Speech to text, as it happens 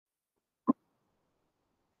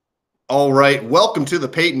All right, welcome to the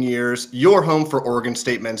Peyton Years, your home for Oregon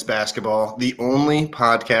State men's basketball, the only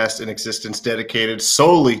podcast in existence dedicated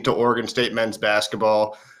solely to Oregon State men's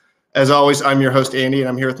basketball. As always, I'm your host, Andy, and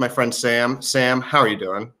I'm here with my friend Sam. Sam, how are you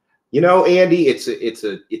doing? You know, Andy, it's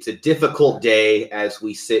a difficult day as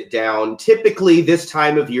we sit down. Typically, this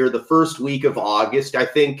time of year, the first week of August, I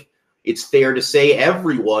think it's fair to say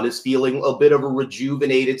everyone is feeling a bit of a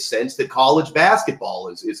rejuvenated sense that college basketball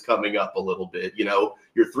is coming up a little bit. You know,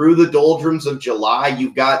 you're through the doldrums of July.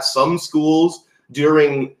 You've got some schools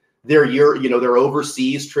during their year, their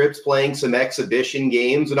overseas trips playing some exhibition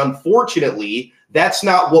games. And unfortunately, that's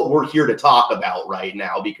not what we're here to talk about right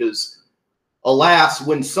now because, alas,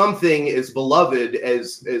 when something as beloved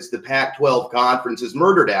as the Pac-12 conference is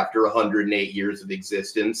murdered after 108 years of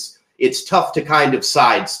existence, it's tough to kind of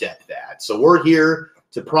sidestep that. So we're here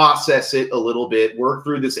to process it a little bit, work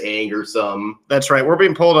through this anger some. That's right. We're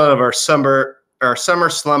being pulled out of our summer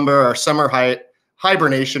slumber, our summer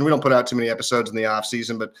hibernation. We don't put out too many episodes in the off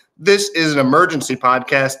season, but this is an emergency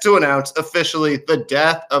podcast to announce officially the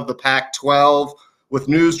death of the Pac-12, with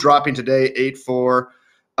news dropping today,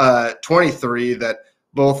 8/4/23, that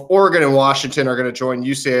both Oregon and Washington are going to join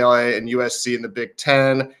UCLA and USC in the Big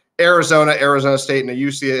Ten. Arizona State, and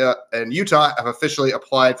UCLA and Utah have officially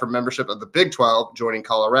applied for membership of the Big 12, joining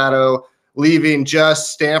Colorado, leaving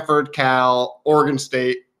just Stanford, Cal, Oregon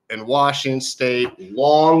State, and Washington State.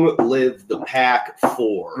 Long live the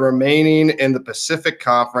Pac-4. Remaining in the Pacific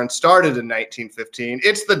Conference, started in 1915.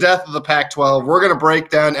 It's the death of the Pac-12. We're going to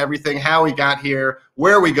break down everything, how we got here,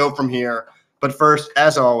 where we go from here. But first,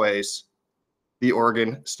 as always, the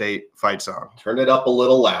Oregon State fight song. Turn it up a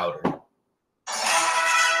little louder.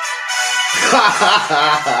 I'm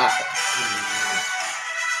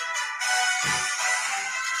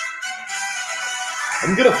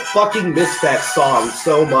gonna fucking miss that song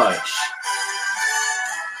so much.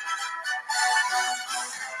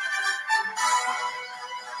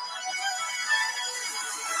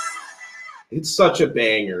 It's such a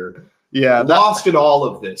banger. Yeah, lost in all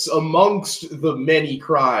of this, amongst the many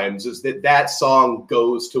crimes, is that song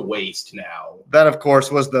goes to waste now. That, of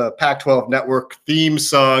course, was the Pac-12 Network theme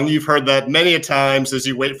song. You've heard that many a times as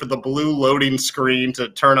you wait for the blue loading screen to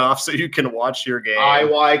turn off so you can watch your game.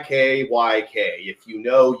 IYK. If you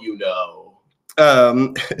know, you know.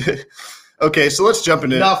 Okay, so let's jump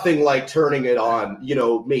into nothing like turning it on,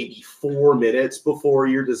 maybe 4 minutes before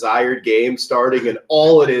your desired game starting, and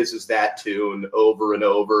all it is that tune over and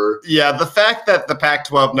over. Yeah, the fact that the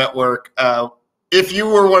Pac-12 Network, if you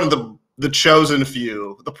were one of the chosen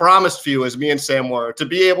few, the promised few, as me and Sam were, to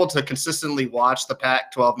be able to consistently watch the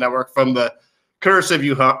Pac-12 Network from the curse of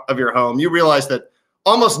your home, you realize that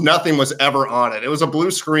almost nothing was ever on it. It was a blue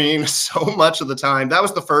screen so much of the time. That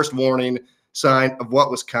was the first warning sign of what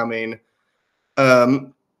was coming.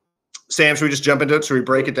 Sam, should we just jump into it? Should we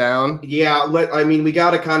break it down? Yeah, we got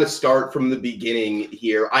to kind of start from the beginning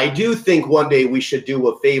here. I do think one day we should do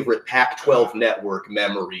a favorite Pac-12 Network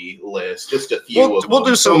memory list. Just a few of them. We'll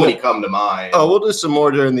do so many come to mind. Oh, we'll do some more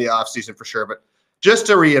during the offseason for sure. But just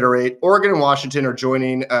to reiterate, Oregon and Washington are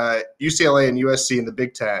joining UCLA and USC in the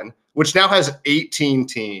Big Ten, which now has 18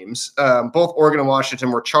 teams. Both Oregon and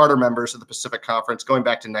Washington were charter members of the Pacific Conference going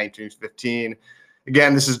back to 1915.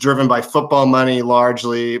 Again, this is driven by football money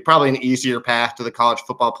largely, probably an easier path to the college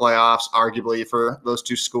football playoffs, arguably, for those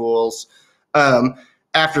two schools.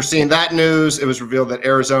 After seeing that news, it was revealed that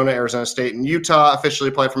Arizona State, and Utah officially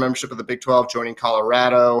applied for membership of the Big 12, joining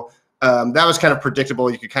Colorado. That was kind of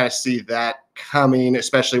predictable. You could kind of see that coming,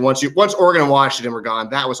 especially once Oregon and Washington were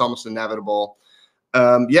gone. That was almost inevitable.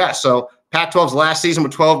 So Pac-12's last season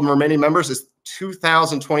with 12 remaining members is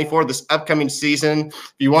 2024, this upcoming season.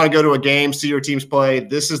 If you want to go to a game, see your teams play,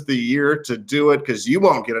 this is the year to do it because you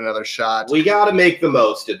won't get another shot. We got to make the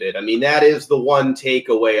most of it. I mean, that is the one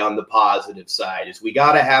takeaway on the positive side, is we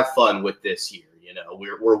got to have fun with this year.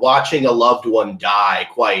 We're watching a loved one die,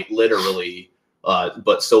 quite literally,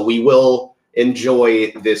 but so we will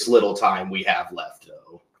enjoy this little time we have left, though.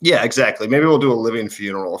 Yeah, exactly. Maybe we'll do a living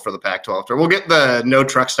funeral for the Pac-12 tour. We'll get the No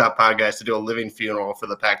Truck Stop podcast to do a living funeral for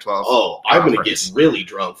the Pac-12. Oh, I'm going to get really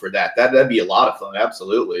drunk for that. That'd be a lot of fun.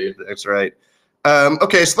 Absolutely. That's right.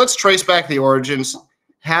 Okay, so let's trace back the origins.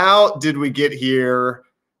 How did we get here?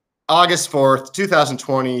 August 4th,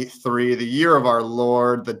 2023, the year of our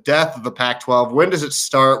Lord, the death of the Pac-12. When does it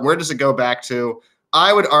start? Where does it go back to?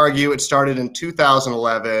 I would argue it started in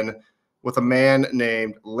 2011 with a man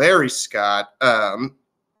named Larry Scott.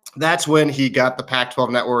 That's when he got the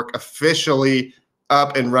Pac-12 Network officially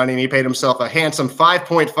up and running. He paid himself a handsome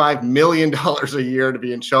 $5.5 million a year to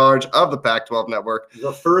be in charge of the Pac-12 network.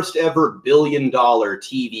 The first ever $1 billion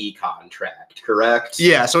TV contract, correct?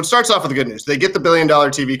 Yeah, so it starts off with the good news. They get the $1 billion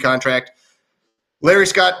TV contract. Larry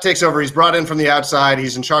Scott takes over. He's brought in from the outside.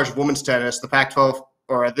 He's in charge of women's tennis. The Pac-12,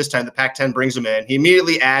 or at this time, the Pac-10 brings him in. He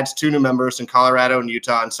immediately adds 2 new members in Colorado and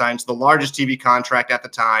Utah and signs the largest TV contract at the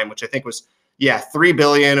time, which I think was, $3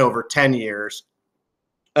 billion over 10 years.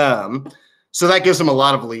 So that gives him a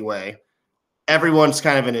lot of leeway. Everyone's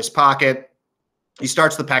kind of in his pocket. He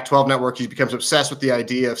starts the Pac-12 network. He becomes obsessed with the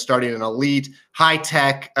idea of starting an elite,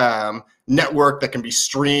 high-tech network that can be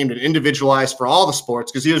streamed and individualized for all the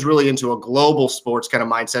sports, because he was really into a global sports kind of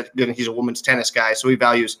mindset. He's a women's tennis guy, so he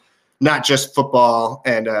values not just football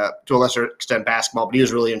and to a lesser extent basketball, but he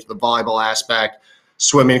was really into the volleyball aspect,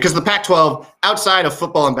 swimming. Because the Pac-12, outside of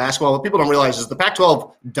football and basketball, what people don't realize is the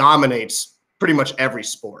Pac-12 dominates pretty much every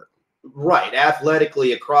sport. Right.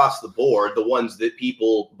 Athletically across the board, the ones that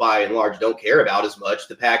people by and large don't care about as much,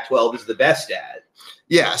 the Pac-12 is the best at.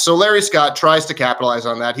 Yeah, so Larry Scott tries to capitalize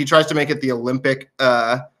on that. He tries to make it the Olympic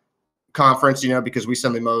conference, because we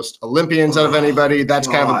send the most Olympians out of anybody. That's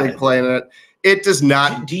kind of a big play in it. It does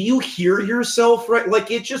not. Do you hear yourself right? Like,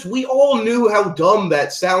 we all knew how dumb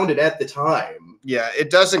that sounded at the time. Yeah, it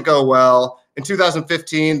doesn't go well. In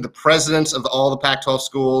 2015, the presidents of all the Pac-12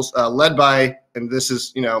 schools, led by, and this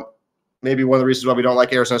is, maybe one of the reasons why we don't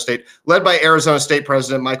like Arizona State, led by Arizona State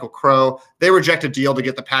President Michael Crow, they reject a deal to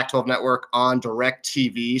get the Pac-12 network on direct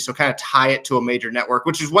TV, so kind of tie it to a major network,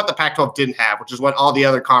 which is what the Pac-12 didn't have, which is what all the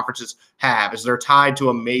other conferences have, is they're tied to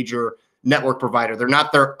a major network provider. They're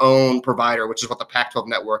not their own provider, which is what the Pac-12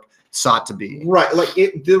 network sought to be. Right. Like,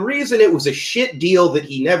 the reason it was a shit deal that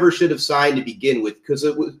he never should have signed to begin with, because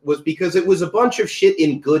it was a bunch of shit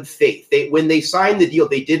in good faith. When they signed the deal,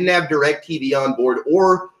 they didn't have direct TV on board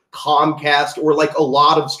or Comcast or like a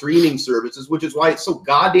lot of streaming services, which is why it's so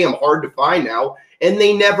goddamn hard to find now, and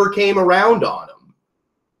they never came around on them.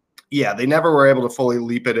 Yeah, they never were able to fully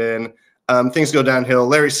leap it in. Things go downhill.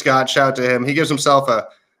 Larry Scott, shout out to him. He gives himself a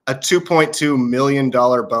 $2.2 million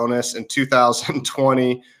bonus in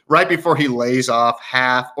 2020, right before he lays off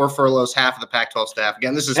furloughs half of the Pac-12 staff.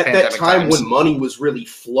 Again, this is at that time when money was really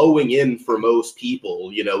flowing in for most people,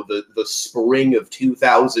 the spring of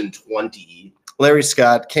 2020. Larry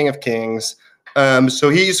Scott, King of Kings. So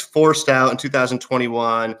he's forced out in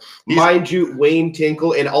 2021. Mind you, Wayne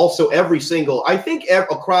Tinkle, and also I think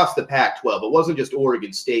across the Pac-12, it wasn't just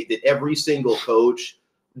Oregon State, that every single coach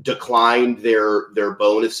declined their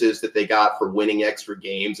bonuses that they got for winning extra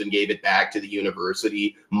games and gave it back to the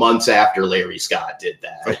university months after Larry Scott did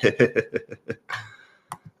that.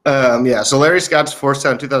 So Larry Scott's forced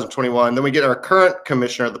out in 2021. Then we get our current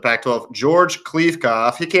commissioner of the Pac-12, George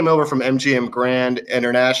Kliavkoff. He came over from MGM Grand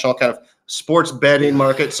International, kind of sports betting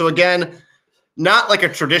market. So again, not like a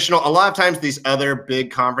traditional, a lot of times these other big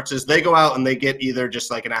conferences, they go out and they get either just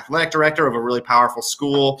like an athletic director of a really powerful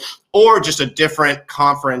school or just a different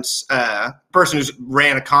conference person who's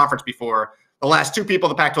ran a conference before. The last 2 people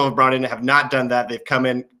the Pac-12 have brought in have not done that. They've come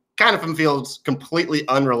in kind of from fields completely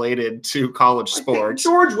unrelated to college sports.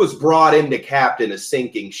 George was brought in to captain a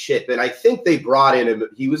sinking ship, and I think they brought in him.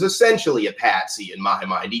 He was essentially a patsy in my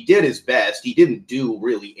mind. He did his best. He didn't do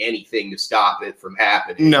really anything to stop it from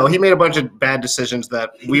happening. No, he made a bunch of bad decisions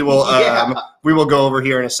that we will we will go over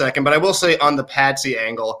here in a second. But I will say on the patsy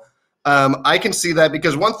angle, I can see that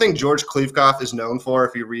because one thing George Kliavkoff is known for,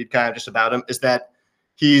 if you read kind of just about him, is that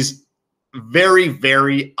he's very,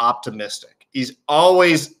 very optimistic. He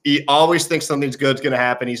always thinks something's good's going to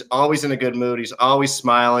happen. He's always in a good mood. He's always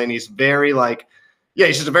smiling. He's very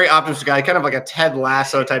he's just a very optimistic guy, kind of like a Ted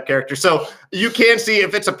Lasso type character. So you can see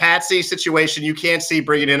if it's a patsy situation, you can see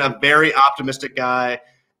bringing in a very optimistic guy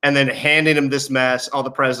and then handing him this mess, all the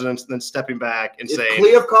presidents, and then stepping back and saying,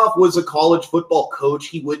 if Kliavkoff was a college football coach,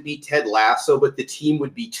 he would be Ted Lasso, but the team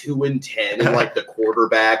would be 2-10, and like the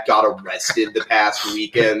quarterback got arrested the past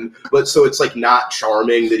weekend. But so it's like not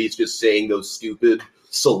charming that he's just saying those stupid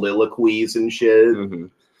soliloquies and shit.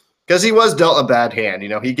 Because he was dealt a bad hand.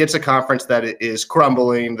 He gets a conference that is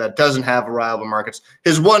crumbling, that doesn't have reliable markets.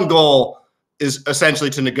 His one goal is essentially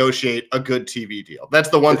to negotiate a good TV deal. That's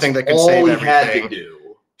the one thing that can save everything. Had to do.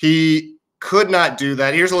 He could not do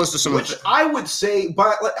that. Here's a list of some Which I would say,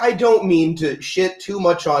 but I don't mean to shit too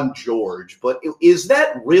much on George, but is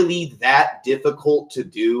that really that difficult to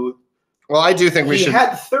do? Well, I do think we should. He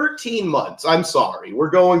had 13 months. I'm sorry. We're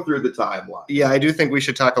going through the timeline. Yeah, I do think we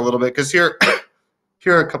should talk a little bit because here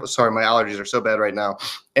are a couple. Sorry, my allergies are so bad right now,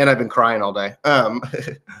 and I've been crying all day.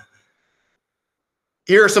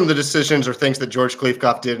 Here are some of the decisions or things that George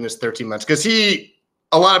Kliavkoff did in his 13 months because he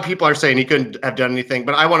a lot of people are saying he couldn't have done anything,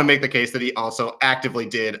 but I want to make the case that he also actively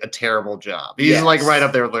did a terrible job. He's like right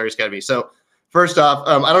up there with Larry Scudby. So first off,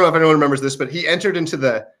 I don't know if anyone remembers this, but he entered into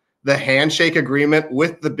the handshake agreement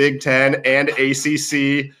with the Big Ten and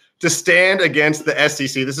ACC to stand against the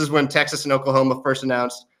SEC. This is when Texas and Oklahoma first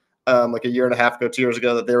announced like a year and a half ago, 2 years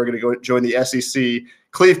ago, that they were going to go join the SEC.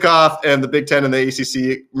 Kliefkoff and the Big Ten and the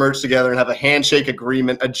ACC merged together and have a handshake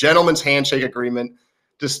agreement, a gentleman's handshake agreement,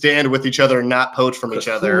 to stand with each other and not poach from each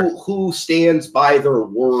other. Who stands by their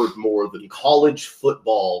word more than college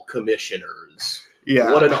football commissioners?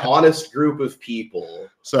 Yeah. What an honest group of people.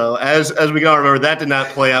 So as we can all remember, that did not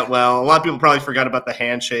play out well. A lot of people probably forgot about the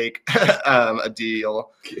handshake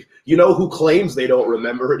deal. You know who claims they don't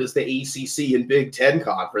remember it is the ACC and Big Ten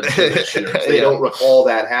conference commissioners. They don't recall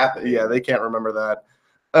that happening. Yeah, they can't remember that.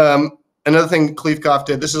 Another thing Kliefkoff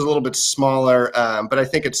did, this is a little bit smaller, but I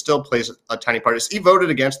think it still plays a tiny part, is he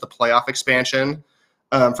voted against the playoff expansion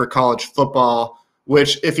for college football,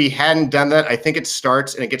 which if he hadn't done that, I think it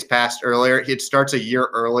starts and it gets passed earlier. It starts a year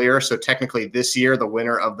earlier. So technically this year, the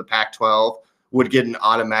winner of the Pac-12 would get an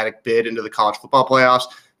automatic bid into the college football playoffs.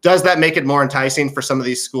 Does that make it more enticing for some of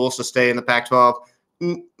these schools to stay in the Pac-12?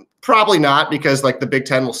 Probably not, because like the Big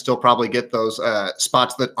Ten will still probably get those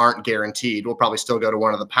spots that aren't guaranteed. We'll probably still go to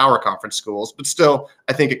one of the power conference schools, but still,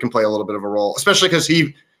 I think it can play a little bit of a role, especially because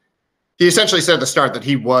he essentially said at the start that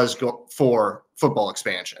he was for football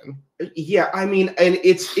expansion. Yeah, I mean, and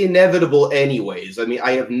it's inevitable anyways. I mean,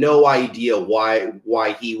 I have no idea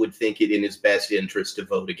why he would think it in his best interest to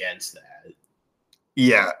vote against that.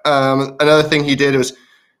 Yeah. Another thing he did was,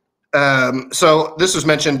 so this was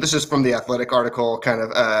mentioned, this is from the Athletic article, kind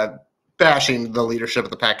of bashing the leadership of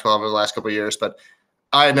the Pac-12 over the last couple of years, but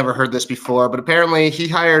I had never heard this before. But apparently he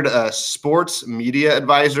hired sports media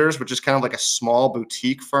advisors, which is kind of like a small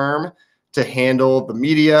boutique firm to handle the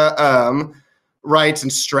media rights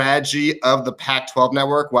and strategy of the Pac-12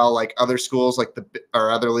 network, while like other schools or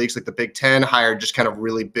other leagues like the Big Ten hired just kind of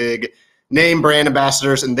really big name brand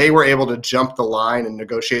ambassadors, and they were able to jump the line and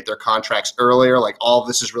negotiate their contracts earlier. Like all of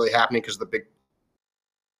this is really happening because the big.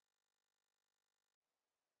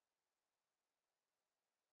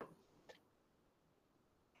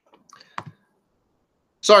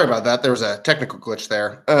 Sorry about that. There was a technical glitch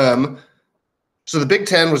there. So the Big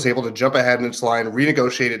Ten was able to jump ahead in its line,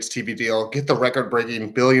 renegotiate its TV deal, get the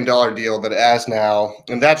record-breaking billion-dollar deal that it has now,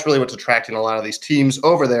 and that's really what's attracting a lot of these teams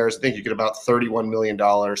over there. Is I think you get about $31 million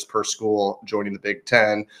per school joining the Big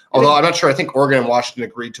Ten. Although I'm not sure. I think Oregon and Washington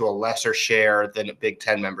agreed to a lesser share than Big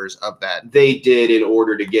Ten members of that. They did in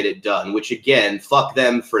order to get it done, which again, fuck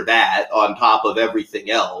them for that on top of everything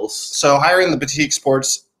else. So hiring the boutique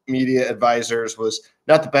sports media advisors was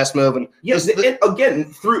not the best move. And yes, again,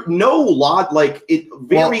 through no lot, like it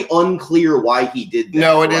very unclear why he did that.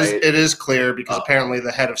 No, it is clear because apparently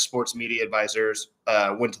the head of sports media advisors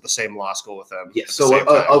went to the same law school with them. Yeah, so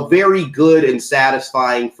a very good and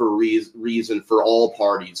satisfying for reason for all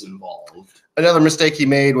parties involved. Another mistake he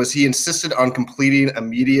made was he insisted on completing a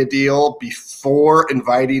media deal before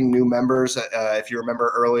inviting new members. If you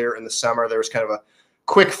remember earlier in the summer, there was kind of a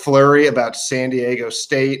quick flurry about San Diego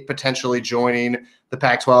State potentially joining the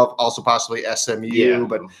Pac-12, also possibly SMU,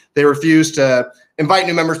 but they refused to invite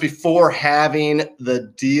new members before having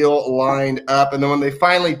the deal lined up. And then when they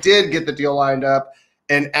finally did get the deal lined up,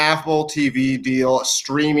 an Apple TV deal, a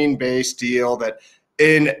streaming-based deal that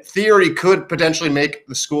in theory could potentially make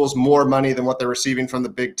the schools more money than what they're receiving from the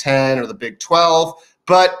Big Ten or the Big 12.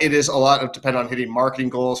 But it is a lot of depend on hitting marketing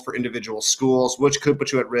goals for individual schools, which could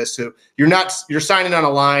put you at risk. So you're signing on a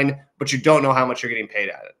line, but you don't know how much you're getting paid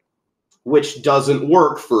at it. Which doesn't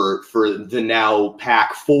work for the now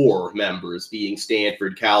Pac-4 members, being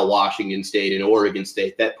Stanford, Cal, Washington State, and Oregon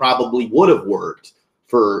State. That probably would have worked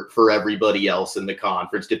for everybody else in the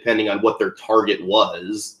conference, depending on what their target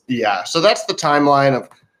was. Yeah, so that's the timeline of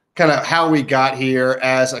kind of how we got here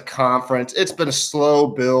as a conference. It's been a slow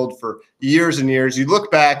build for years and years. You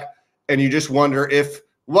look back and you just wonder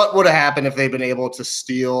what would have happened if they'd been able to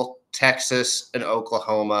steal Texas and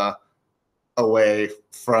Oklahoma away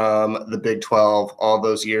from the Big 12 all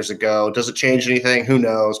those years ago. Does it change anything? Who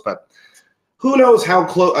knows? But who knows how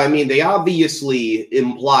close? I mean, they obviously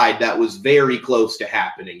implied that was very close to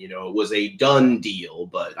happening. You know, it was a done deal,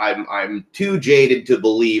 but I'm too jaded to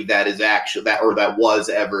believe that is actually that was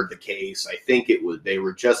ever the case. I think they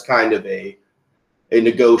were just kind of a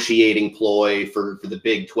negotiating ploy for the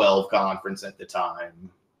Big 12 conference at the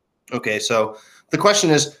time. Okay, so the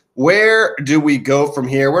question is, where do we go from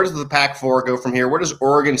here? Where does the Pac-4 go from here? Where does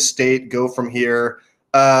Oregon State go from here?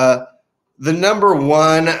 The number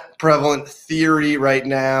one prevalent theory right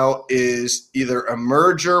now is either a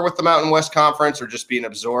merger with the Mountain West Conference or just being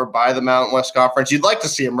absorbed by the Mountain West Conference. You'd like to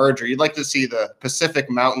see a merger. You'd like to see the Pacific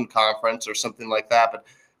Mountain Conference or something like that. But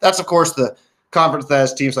that's, of course, the conference that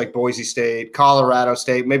has teams like Boise State, Colorado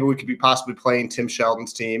State. Maybe we could be possibly playing Tim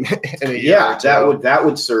Sheldon's team in a year or two. that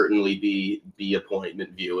would certainly be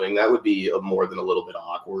appointment viewing. That would be more than a little bit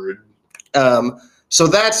awkward. So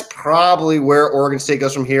that's probably where Oregon State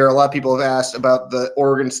goes from here. A lot of people have asked about the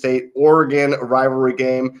Oregon State-Oregon rivalry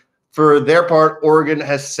game. For their part, Oregon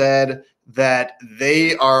has said that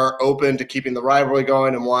they are open to keeping the rivalry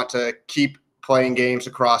going and want to keep playing games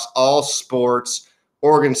across all sports.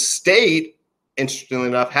 Oregon State, interestingly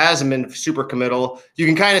enough, hasn't been super committal. You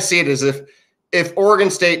can kind of see it as if Oregon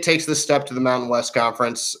State takes this step to the Mountain West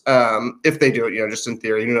Conference, if they do it, just in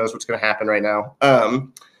theory, who knows what's going to happen right now.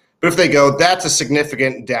 But if they go, that's a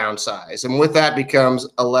significant downsize. And with that becomes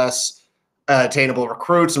a less attainable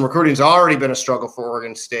recruits. And recruiting's already been a struggle for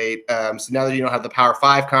Oregon State. So now that you don't have the Power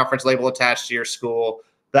 5 conference label attached to your school,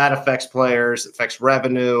 that affects players, affects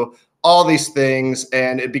revenue, all these things.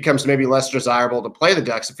 And it becomes maybe less desirable to play the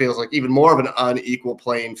Ducks. It feels like even more of an unequal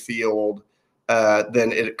playing field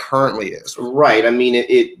than it currently is. Right. I mean,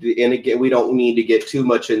 and again, we don't need to get too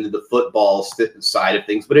much into the football side of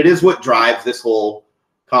things, but it is what drives this whole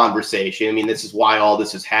conversation. I mean, this is why all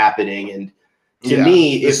this is happening. And to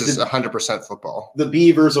me, this is 100% football. The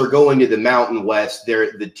Beavers are going to the Mountain West.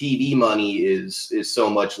 The TV money is so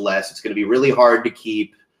much less. It's going to be really hard to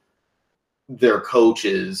keep their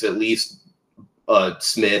coaches, at least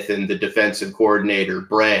Smith and the defensive coordinator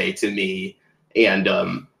Bray, to me.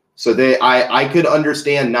 And so I could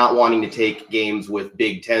understand not wanting to take games with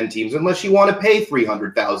Big Ten teams unless you want to pay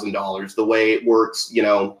 $300,000 the way it works,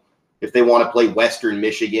 if they want to play Western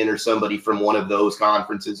Michigan or somebody from one of those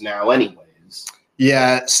conferences now anyways.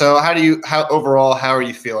 Yeah. So overall, how are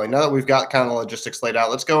you feeling? Now that we've got kind of the logistics laid out,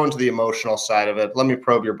 let's go into the emotional side of it. Let me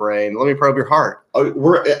probe your brain. Let me probe your heart.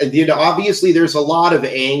 Obviously there's a lot of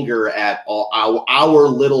anger at our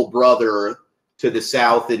little brother to the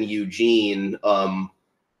south in Eugene.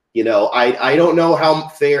 I don't know how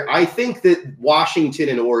fair. I think that Washington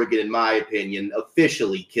and Oregon, in my opinion,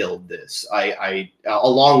 officially killed this. I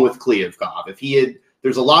along with Kliavkov.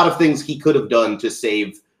 There's a lot of things he could have done to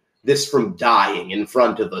save this from dying in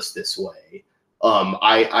front of us this way.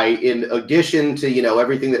 In addition to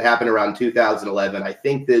everything that happened around 2011, I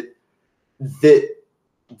think that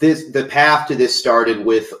the path to this started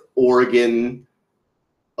with Oregon.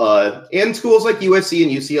 And schools like USC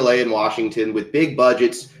and UCLA and Washington with big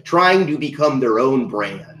budgets trying to become their own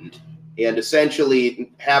brand and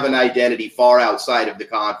essentially have an identity far outside of the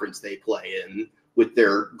conference they play in with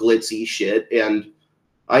their glitzy shit. And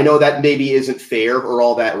I know that maybe isn't fair or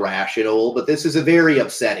all that rational, but this is a very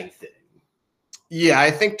upsetting thing. Yeah, I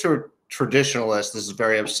think to traditionalists, this is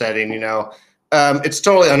very upsetting. It's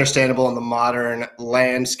totally understandable in the modern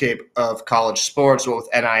landscape of college sports, but with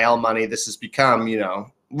NIL money, this has become,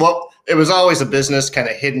 well, it was always a business kind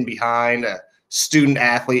of hidden behind a student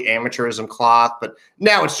athlete amateurism cloth, but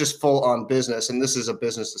now it's just full on business, and this is a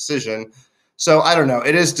business decision. So I don't know.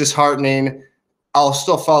 It is disheartening. I'll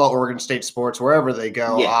still follow Oregon State sports wherever they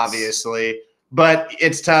go, yes, obviously, but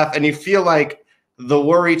it's tough. And you feel like the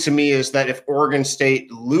worry to me is that if Oregon State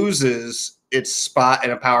loses its spot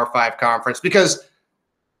in a Power 5 conference, because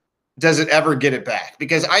does it ever get it back?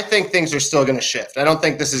 Because I think things are still going to shift. I don't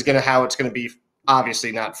think this is how it's going to be.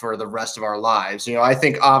 Obviously not for the rest of our lives. I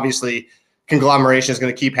think obviously conglomeration is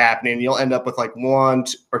going to keep happening. You'll end up with like 1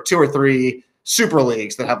 or 2 or 3 super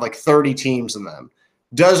leagues that have like 30 teams in them.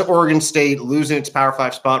 Does Oregon State losing its Power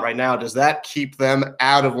 5 spot right now, does that keep them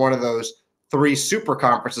out of one of those 3 super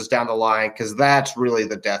conferences down the line? Because that's really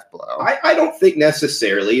the death blow. I don't think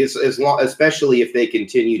necessarily, especially if they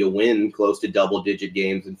continue to win close to double-digit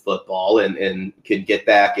games in football and can get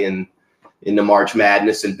back into March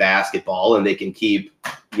Madness in basketball, and they can keep,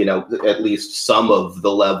 at least some of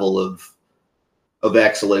the level of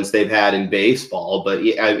excellence they've had in baseball. But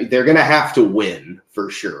they're going to have to win for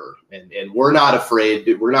sure. And we're not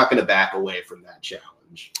afraid. We're not going to back away from that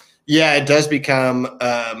challenge. Yeah, it does become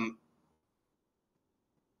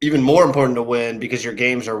even more important to win because your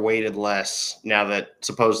games are weighted less now that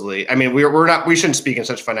supposedly, we shouldn't speak in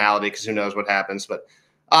such finality because who knows what happens, but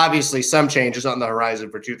obviously some changes on the horizon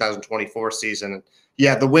for 2024 season.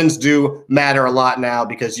 Yeah, the wins do matter a lot now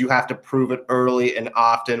because you have to prove it early and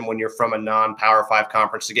often when you're from a non-Power 5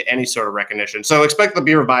 conference to get any sort of recognition. So expect the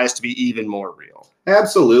Beaver bias to be even more real.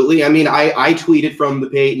 Absolutely. I tweeted from the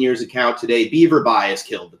Peyton account today, Beaver bias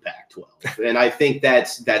killed the Pac-12. And I think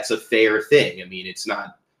that's a fair thing. It's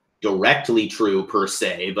not directly true per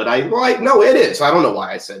se, but no, it is. I don't know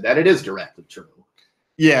why I said that. It is directly true.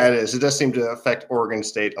 Yeah, it is. It does seem to affect Oregon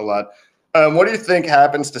State a lot. What do you think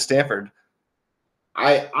happens to Stanford?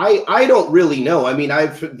 I don't really know. I mean,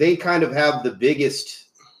 they kind of have the biggest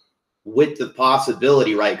width of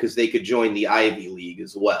possibility, right? Because they could join the Ivy League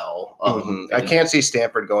as well. I can't see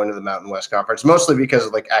Stanford going to the Mountain West Conference, mostly because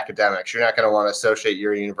of like academics. You're not going to want to associate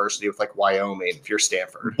your university with like Wyoming if you're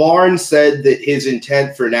Stanford. Barnes said that his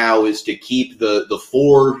intent for now is to keep the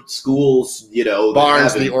 4 schools,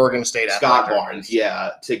 Barnes, the Oregon State Scott Barnes,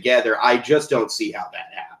 together. I just don't see how that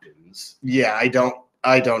happens. Yeah, I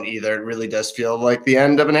don't either. It really does feel like the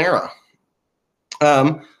end of an era.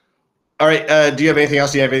 All right. Do you have anything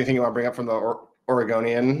else? Do you have anything you want to bring up from the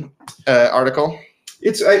Oregonian article?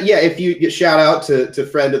 It's if you shout out to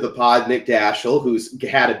friend of the pod, Nick Daschel, who's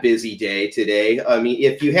had a busy day today. I mean,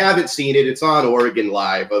 if you haven't seen it, it's on Oregon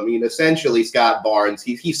Live. I mean, essentially, Scott Barnes,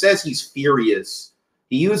 he says he's furious.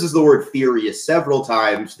 He uses the word furious several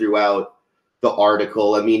times throughout the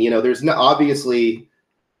article. I mean, there's obviously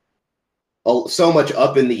so much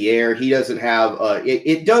up in the air. He doesn't have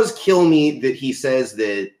it does kill me that he says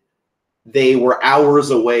that they were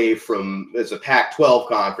hours away from, as a Pac-12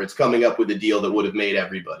 conference, coming up with a deal that would have made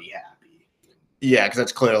everybody happy. Yeah, because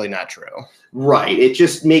that's clearly not true. Right. It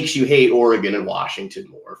just makes you hate Oregon and Washington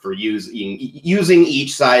more for using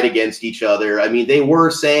each side against each other. I mean, they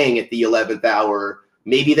were saying at the 11th hour,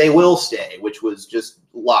 maybe they will stay, which was just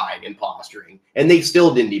lying and posturing. And they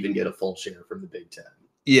still didn't even get a full share from the Big Ten.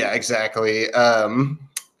 Yeah, exactly.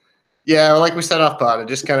 Yeah, like we said off pod, it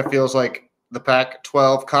just kind of feels like the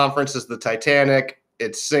Pac-12 conference is the Titanic.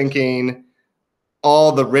 It's sinking.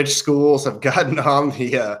 All the rich schools have gotten on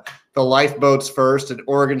the lifeboats first, and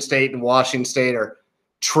Oregon State and Washington State are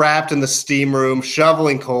trapped in the steam room,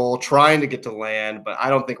 shoveling coal, trying to get to land, but I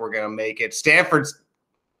don't think we're going to make it. Stanford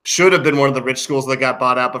should have been one of the rich schools that got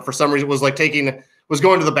bought out, but for some reason was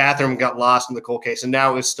going to the bathroom and got lost in the coal case, and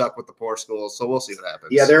now is stuck with the poor schools. So we'll see what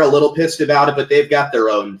happens. Yeah, they're a little pissed about it, but they've got their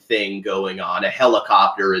own thing going on. A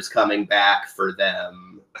helicopter is coming back for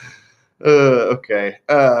them. Okay.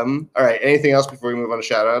 All right. Anything else before we move on to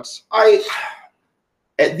shout-outs?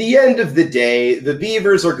 At the end of the day, the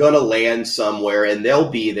Beavers are going to land somewhere, and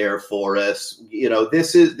they'll be there for us.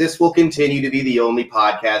 This will continue to be the only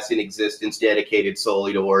podcast in existence dedicated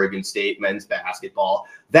solely to Oregon State men's basketball.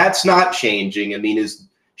 That's not changing. I mean, as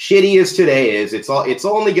shitty as today is, it's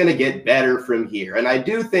only going to get better from here. And I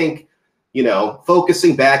do think,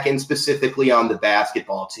 focusing back in specifically on the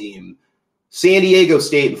basketball team, San Diego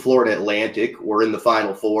State and Florida Atlantic were in the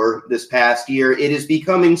Final Four this past year. It is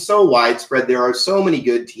becoming so widespread. There are so many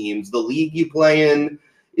good teams. The league you play in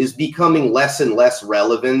is becoming less and less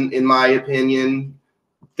relevant, in my opinion.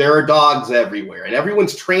 There are dogs everywhere, and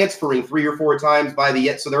everyone's transferring 3 or 4 times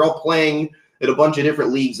so they're all playing at a bunch of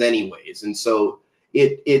different leagues anyways. And so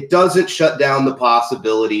it doesn't shut down the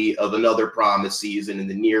possibility of another promise season in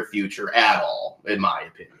the near future at all, in my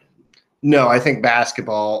opinion. No, I think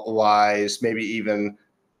basketball-wise, maybe even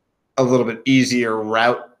a little bit easier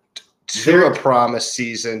route to a promise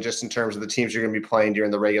season, just in terms of the teams you're going to be playing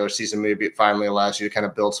during the regular season. Maybe it finally allows you to kind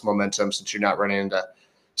of build some momentum since you're not running into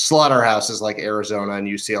slaughterhouses like Arizona and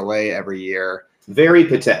UCLA every year. Very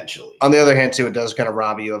potentially. On the other hand, too, it does kind of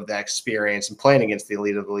rob you of that experience and playing against the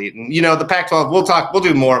elite of the elite. And, the Pac-12, we'll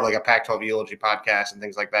do more of like a Pac-12 eulogy podcast and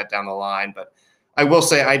things like that down the line, but I will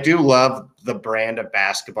say I do love the brand of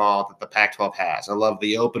basketball that the Pac-12 has. I love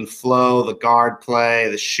the open flow, the guard play,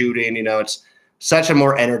 the shooting. It's such a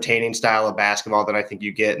more entertaining style of basketball than I think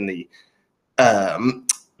you get in the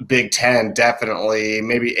Big Ten, definitely.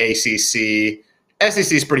 Maybe ACC.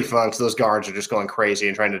 SEC is pretty fun because those guards are just going crazy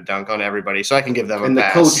and trying to dunk on everybody. So I can give them a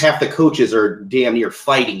pass. Half the coaches are damn near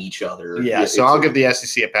fighting each other. Yeah, so I'll give the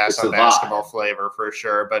SEC a pass on basketball flavor for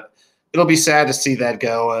sure. But it'll be sad to see that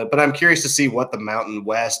go, but I'm curious to see what the Mountain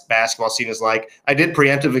West basketball scene is like. I did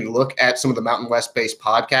preemptively look at some of the Mountain West-based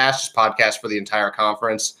podcasts for the entire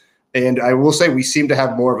conference, and I will say we seem to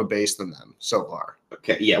have more of a base than them so far.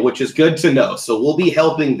 Okay, yeah, which is good to know. So we'll be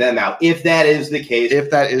helping them out if that is the case.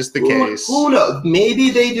 Who knows? Maybe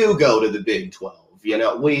they do go to the Big 12.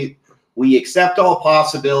 We accept all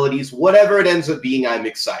possibilities. Whatever it ends up being, I'm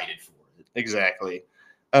excited for it. Exactly.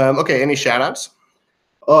 Okay, any shout-outs?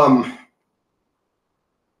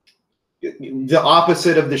 The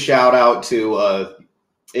opposite of the shout out to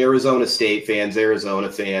Arizona State fans, Arizona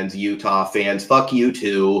fans, Utah fans. Fuck you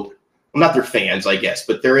too. Well, not their fans, I guess,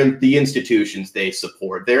 but they're in the institutions they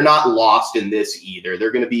support. They're not lost in this either.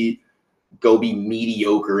 They're going to be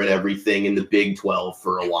mediocre at everything in the Big 12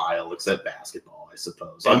 for a while, except basketball, I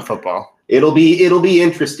suppose. And football. It'll be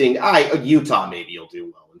interesting. Utah maybe will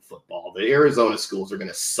do well in football. The Arizona schools are going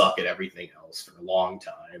to suck at everything else for a long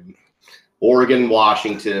time. Oregon,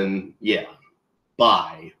 Washington, yeah,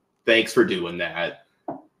 bye. Thanks for doing that.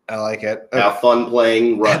 I like it. Have fun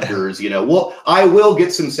playing Rutgers. Well, I will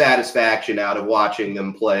get some satisfaction out of watching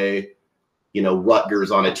them play,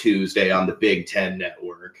 Rutgers on a Tuesday on the Big Ten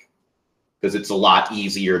network, because it's a lot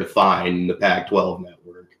easier to find the Pac-12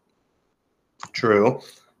 network. True.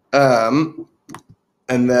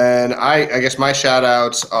 And then I guess my shout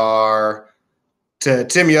outs are to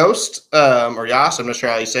Tim Yost, or Yost, I'm not sure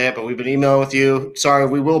how you say it, but we've been emailing with you. Sorry,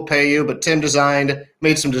 we will pay you, but Tim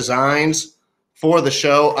made some designs for the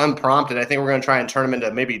show unprompted. I think we're going to try and turn them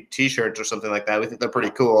into maybe t-shirts or something like that. We think they're pretty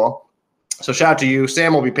cool. So shout out to you.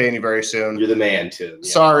 Sam will be paying you very soon. You're the man, Tim.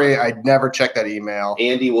 Yeah. Sorry, I never checked that email.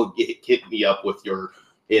 Andy will hit me up with your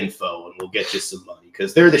info, and we'll get you some money,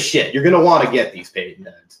 because they're the shit. You're going to want to get these paid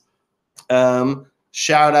heads.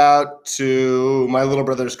 Shout out to my little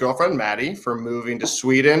brother's girlfriend, Maddie, for moving to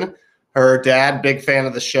Sweden. Her dad, big fan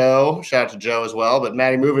of the show. Shout out to Joe as well. But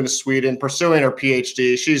Maddie moving to Sweden, pursuing her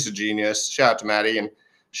PhD. She's a genius. Shout out to Maddie. And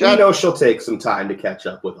she'll take some time to catch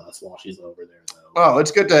up with us while she's over there, though. Oh,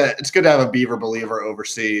 it's good to have a Beaver believer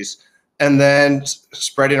overseas. And then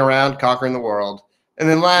spreading around, conquering the world. And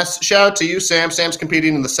then last, shout out to you, Sam. Sam's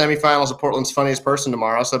competing in the semifinals of Portland's Funniest Person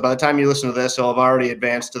tomorrow. So by the time you listen to this, he'll have already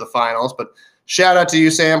advanced to the finals. But shout out to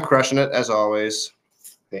you, Sam, crushing it as always.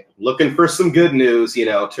 Yeah, looking for some good news,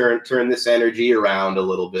 turn this energy around a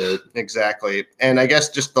little bit. Exactly. And I guess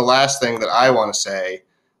just the last thing that I want to say,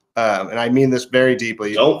 and I mean this very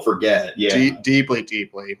deeply. Don't forget. Yeah.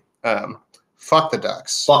 Deeply. Fuck the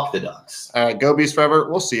Ducks. Fuck the Ducks. Go Beast forever.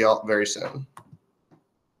 We'll see y'all very soon.